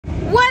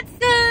What's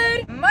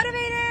good,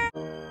 motivator?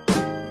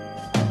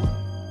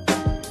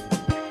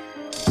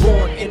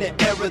 Born in an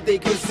era they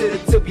consider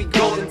to be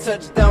golden.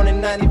 Touchdown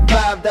in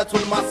 95, that's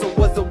when my soul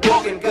was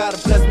awoken.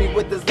 God bless me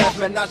with this life,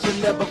 man, I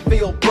should never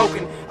feel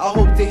broken. I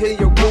hope to heal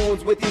your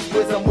wounds with these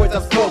wisdom words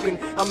I've spoken.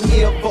 I'm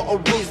here for a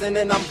reason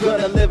and I'm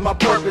gonna live my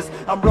purpose.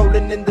 I'm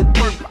rolling in the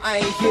deep, I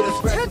ain't here to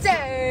scratch.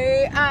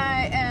 Today,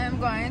 I am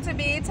going to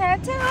be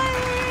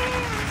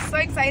tattooing. So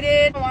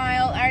excited. While I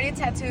already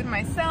tattooed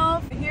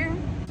myself here.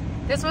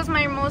 This was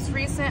my most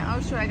recent,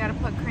 oh shoot, I gotta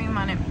put cream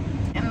on it.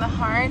 And the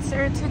hearts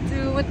are to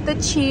do with the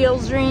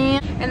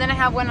children. And then I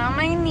have one on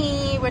my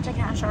knee, which I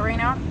can't show right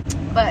now,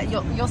 but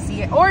you'll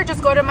see it. Or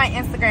just go to my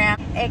Instagram,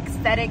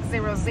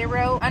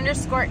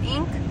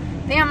 ecstatic00_ink.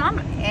 Damn, I'm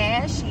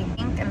ashy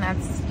ink, and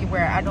that's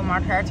where I do my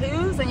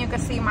tattoos, and you can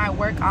see my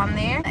work on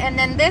there. And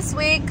then this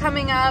week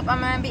coming up,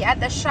 I'm gonna be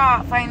at the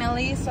shop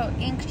finally. So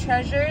Ink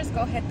Treasures,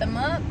 go hit them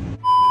up.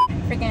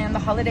 Freaking the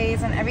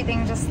holidays and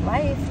everything, just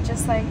life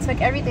just like took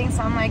everything.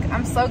 So I'm like,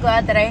 I'm so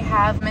glad that I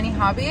have many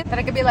hobbies that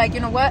I could be like, you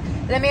know what,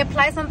 let me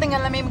apply something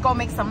and let me go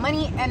make some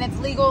money, and it's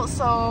legal.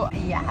 So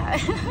yeah.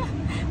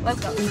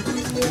 Let's go.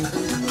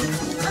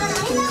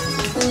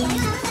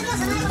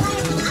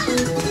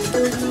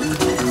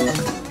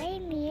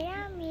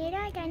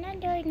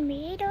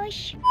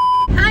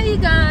 Hi you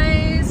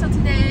guys, so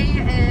today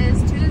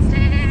is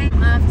Tuesday.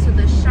 I'm off to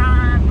the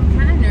shop. I'm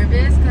kind of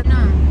nervous because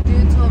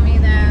dude told me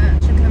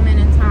that I should come in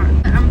and talk.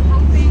 I'm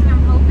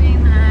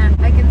hoping that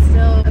I can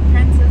still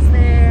apprentice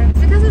there. It's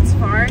because it's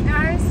far,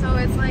 guys, so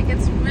it's like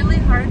it's really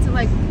hard to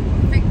like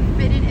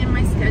fit it in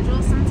my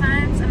schedule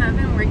sometimes, and I've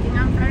been working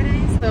on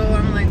Fridays, so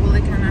I'm like, well,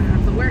 I kind of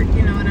have to work,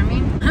 you know what I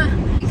mean?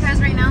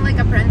 Because right now, like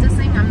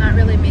apprenticing, I'm not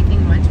really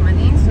making much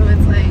money, so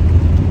it's like,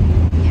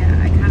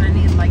 yeah, I kind of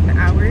need like the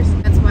hours.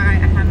 That's why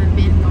I haven't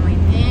been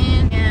going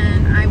in,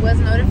 and I was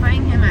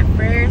notifying him at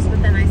first,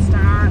 but then I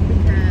stopped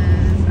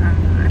because I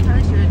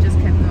probably should have just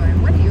kept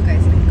going. What do you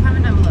guys think?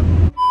 Comment down below.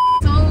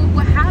 So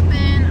what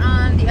happened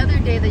on the other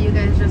day that you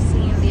guys just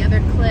seen, the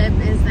other clip,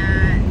 is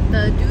that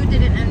the dude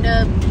didn't end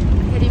up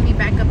hitting me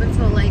back up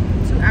until like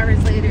 2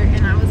 hours later,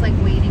 and I was like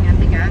waiting at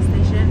the gas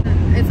station.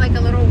 It's like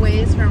a little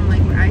ways from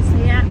like where I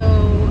stay at,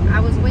 so I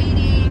was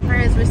waiting for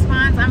his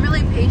response. I'm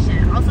really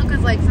patient also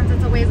because like since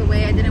it's a ways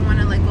away, I didn't want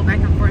to like go back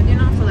and forth, you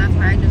know, so that's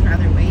why I just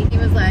rather wait. He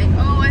was like,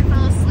 oh, I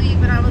fell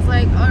asleep, and I was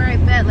like, all right,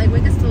 bet, like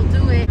we can still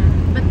do it.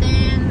 But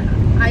then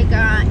I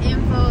got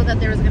info that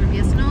there was gonna be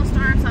a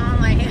snowstorm, so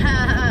I'm like,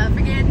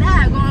 forget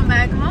that, going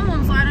back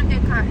home so I don't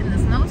get caught in the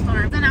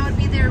snowstorm. Then I would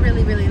be there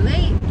really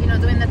late, you know,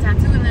 doing the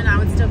tattoo, and then I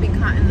would still be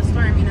caught in the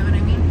storm, you know what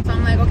I mean? So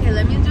I'm like, okay,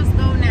 let me just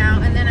go now.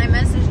 And then I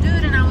messaged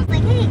dude, and I was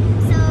like, hey,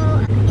 so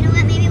you know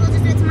what, maybe we'll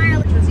just do it tomorrow,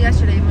 which was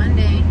yesterday,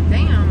 Monday.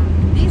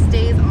 Damn, these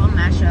days all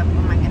mash up,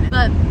 oh my goodness.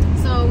 But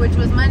so which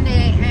was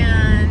Monday,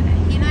 and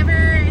he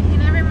never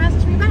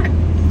messaged me back.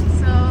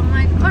 So I'm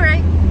like, all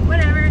right,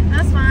 whatever,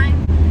 that's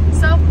fine.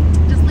 So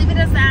just leave it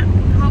as that.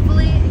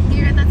 Hopefully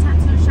here at the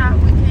tattoo shop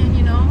we can,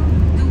 you know,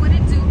 do what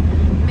it do,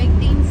 make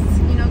things,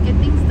 you know, get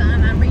things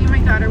done. I'm bringing my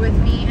daughter with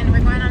me, and we're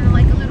going on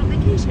like a little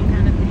vacation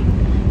kind of thing.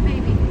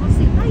 Maybe, we'll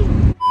see. Bye.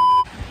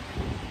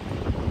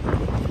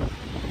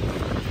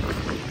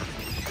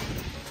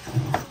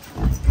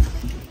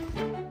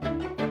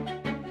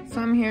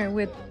 So I'm here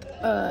with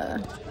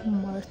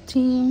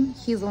Martin.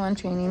 He's the one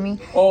training me.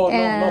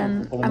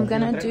 And I'm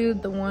gonna do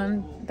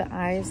the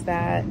eyes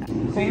that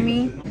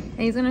homie, and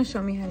he's gonna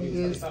show me how to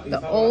use the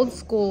old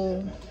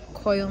school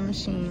coil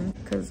machine,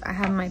 because I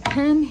have my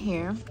pen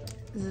here.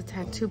 This is a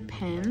tattoo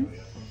pen.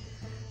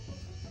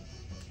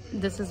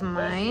 This is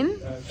mine,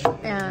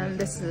 and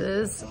this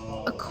is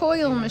a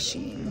coil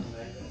machine.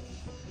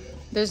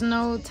 There's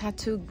no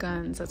tattoo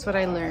guns, that's what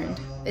I learned.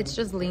 It's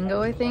just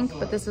lingo, I think,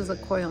 but this is a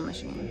coil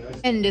machine.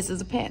 And this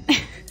is a pen.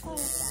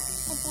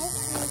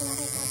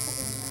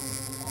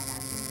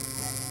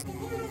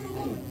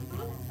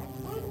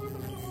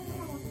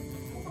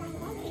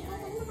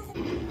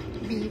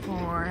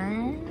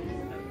 Before,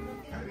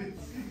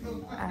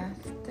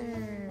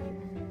 after.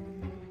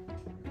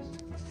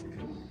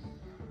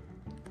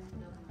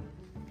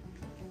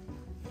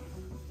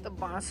 The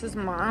boss's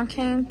mom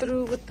came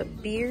through with the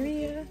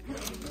birria.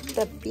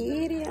 Oh,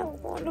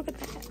 look at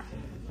that.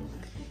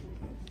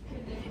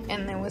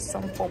 And there was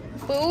some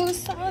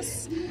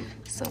pupusas.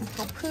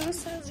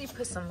 You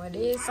put some of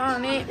this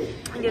on it.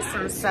 Get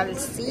some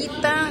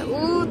salsita.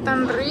 Ooh,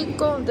 tan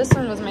rico. This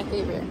one was my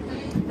favorite.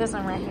 This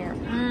one right here.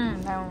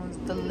 That one was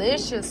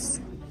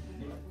delicious.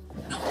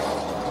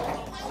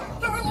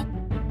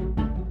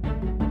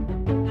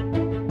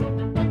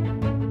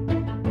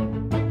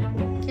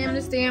 Came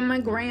to stay at my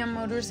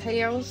grandmother's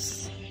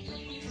house.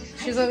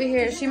 She's over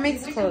here. She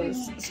makes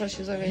clothes, so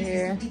she's over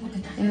here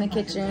in the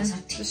kitchen,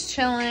 just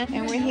chilling.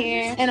 And we're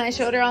here. And I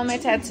showed her all my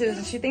tattoos,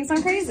 and she thinks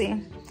I'm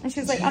crazy. And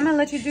she's like, I'm gonna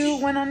let you do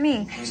one on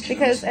me,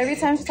 because every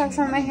time she talks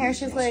on my hair,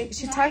 she's like,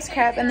 she talks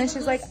crap, and then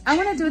she's like, I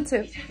want to do it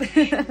too.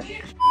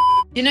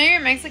 You know you're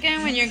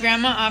Mexican when your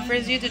grandma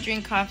offers you to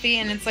drink coffee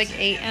and it's like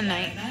 8 at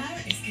night.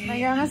 My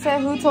grandma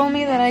said, who told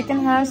me that I can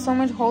have so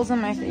much holes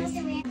in my face?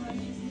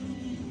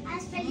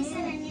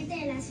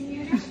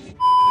 Okay,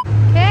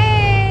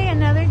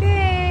 another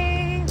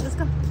day. Let's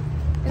go.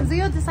 And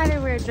Zio decided to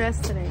wear a dress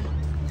today.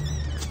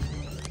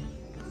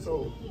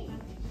 So,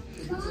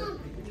 Mom,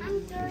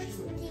 I'm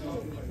thirsty.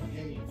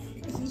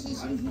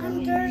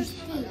 I'm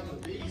thirsty.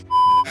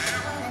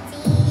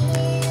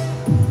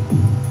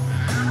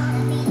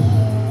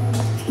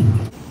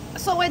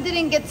 So I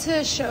didn't get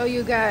to show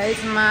you guys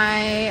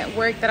my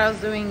work that I was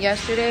doing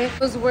yesterday. I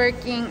was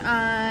working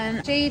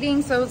on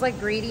shading, so it was like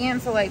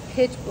gradient, so like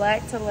pitch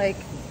black to like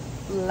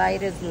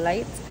light as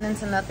light and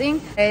into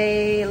nothing.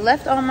 I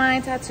left all my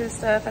tattoo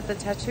stuff at the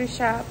tattoo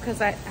shop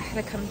because I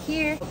had to come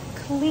here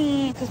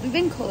clean because we've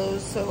been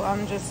closed. So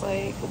I'm just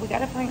like, we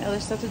gotta find other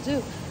stuff to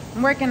do.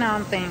 I'm working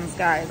on things,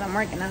 guys. I'm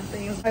working on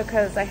things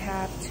because I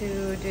have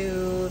to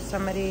do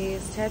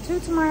somebody's tattoo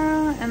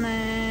tomorrow, and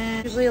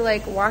then usually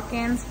like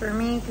walk-ins for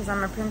me because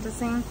I'm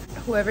apprenticing.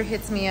 Whoever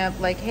hits me up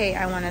like, hey,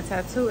 I want a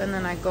tattoo, and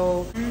then I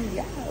go,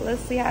 yeah,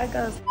 let's see how it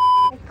goes.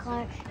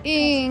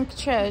 Ink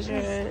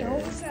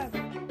treasures.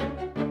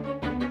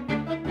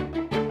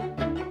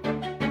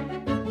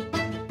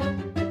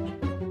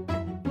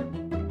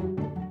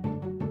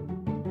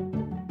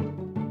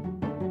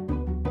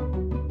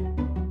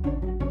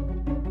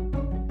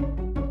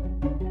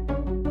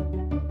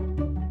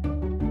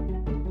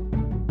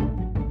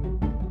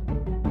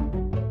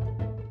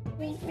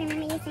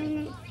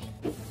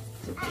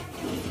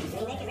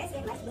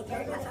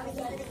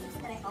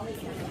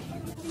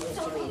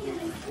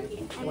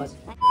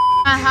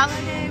 A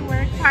holiday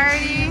work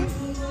party.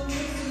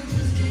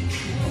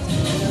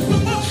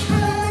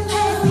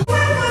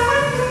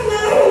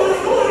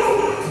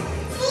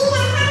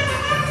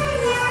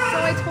 So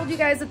I told you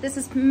guys that this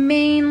is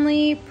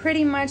mainly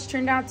pretty much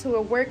turned out to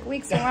a work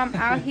week, so I'm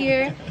out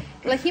here.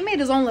 Like, he made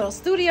his own little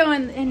studio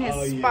in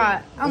his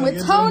spot. I'm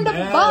with Tone the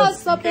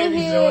Boss up in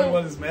here. It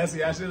was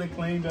messy. I should have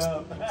cleaned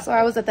up. So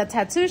I was at the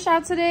tattoo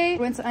shop today.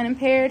 Went to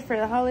Unimpaired for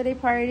the holiday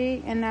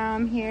party, and now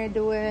I'm here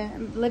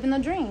living the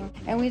dream.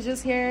 And we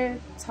just here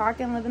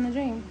talking, living the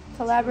dream,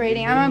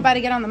 collaborating. I'm about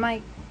to get on the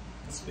mic.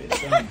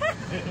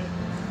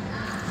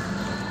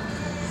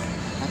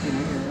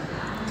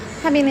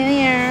 Happy New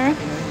Year.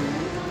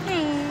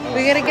 Hey.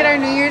 We gotta get our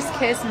New Year's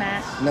kiss,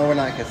 Matt. No, we're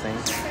not kissing.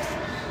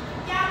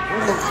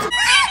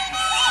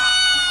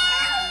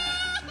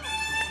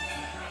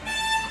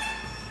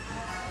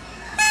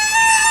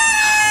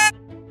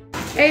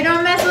 Hey,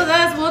 don't mess with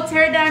us. We'll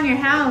tear down your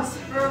house.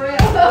 For real.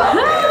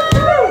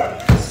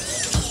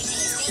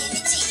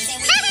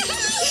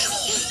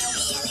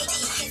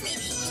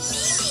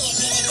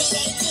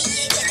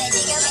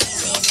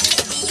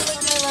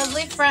 My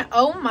lovely friend.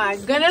 Oh my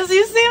goodness,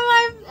 you see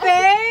my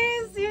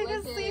face? You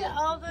can see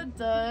all the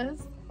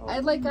dust. Oh, I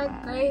like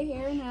got gray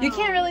hair now. You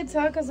can't really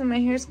tell because my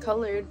hair's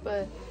colored,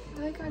 but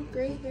I got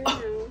gray hair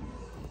now.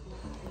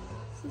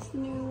 This is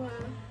new.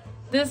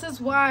 This is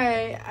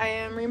why I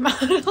am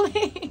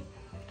remodeling.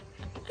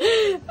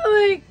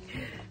 Like,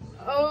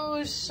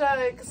 oh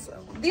shucks.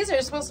 These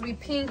are supposed to be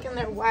pink and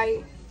they're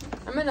white.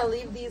 I'm gonna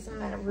leave these in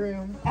that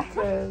room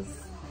because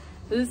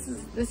this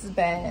is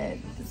bad.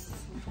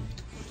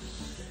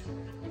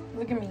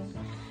 Look at me.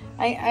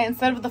 I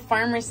instead of the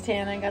farmer's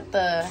tan, I got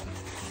the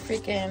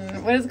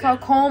freaking, what is it called,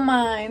 coal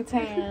mine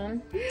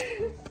tan.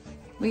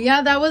 But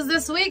yeah, that was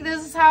this week.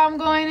 This is how I'm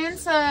going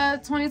into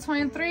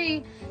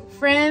 2023.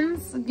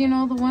 Friends, you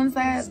know, the ones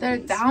that they're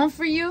down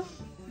for you.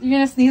 You're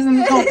gonna sneeze and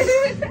go. This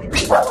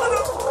is how we're going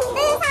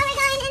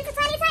into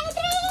 2023.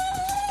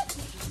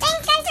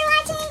 Thanks guys for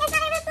watching.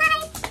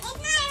 It's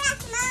not a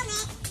rough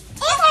life.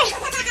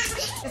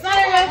 It's not a rough moment. It's not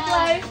a rough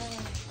life.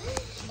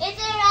 It's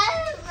a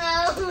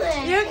rough moment.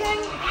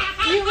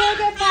 You will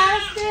get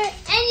past it.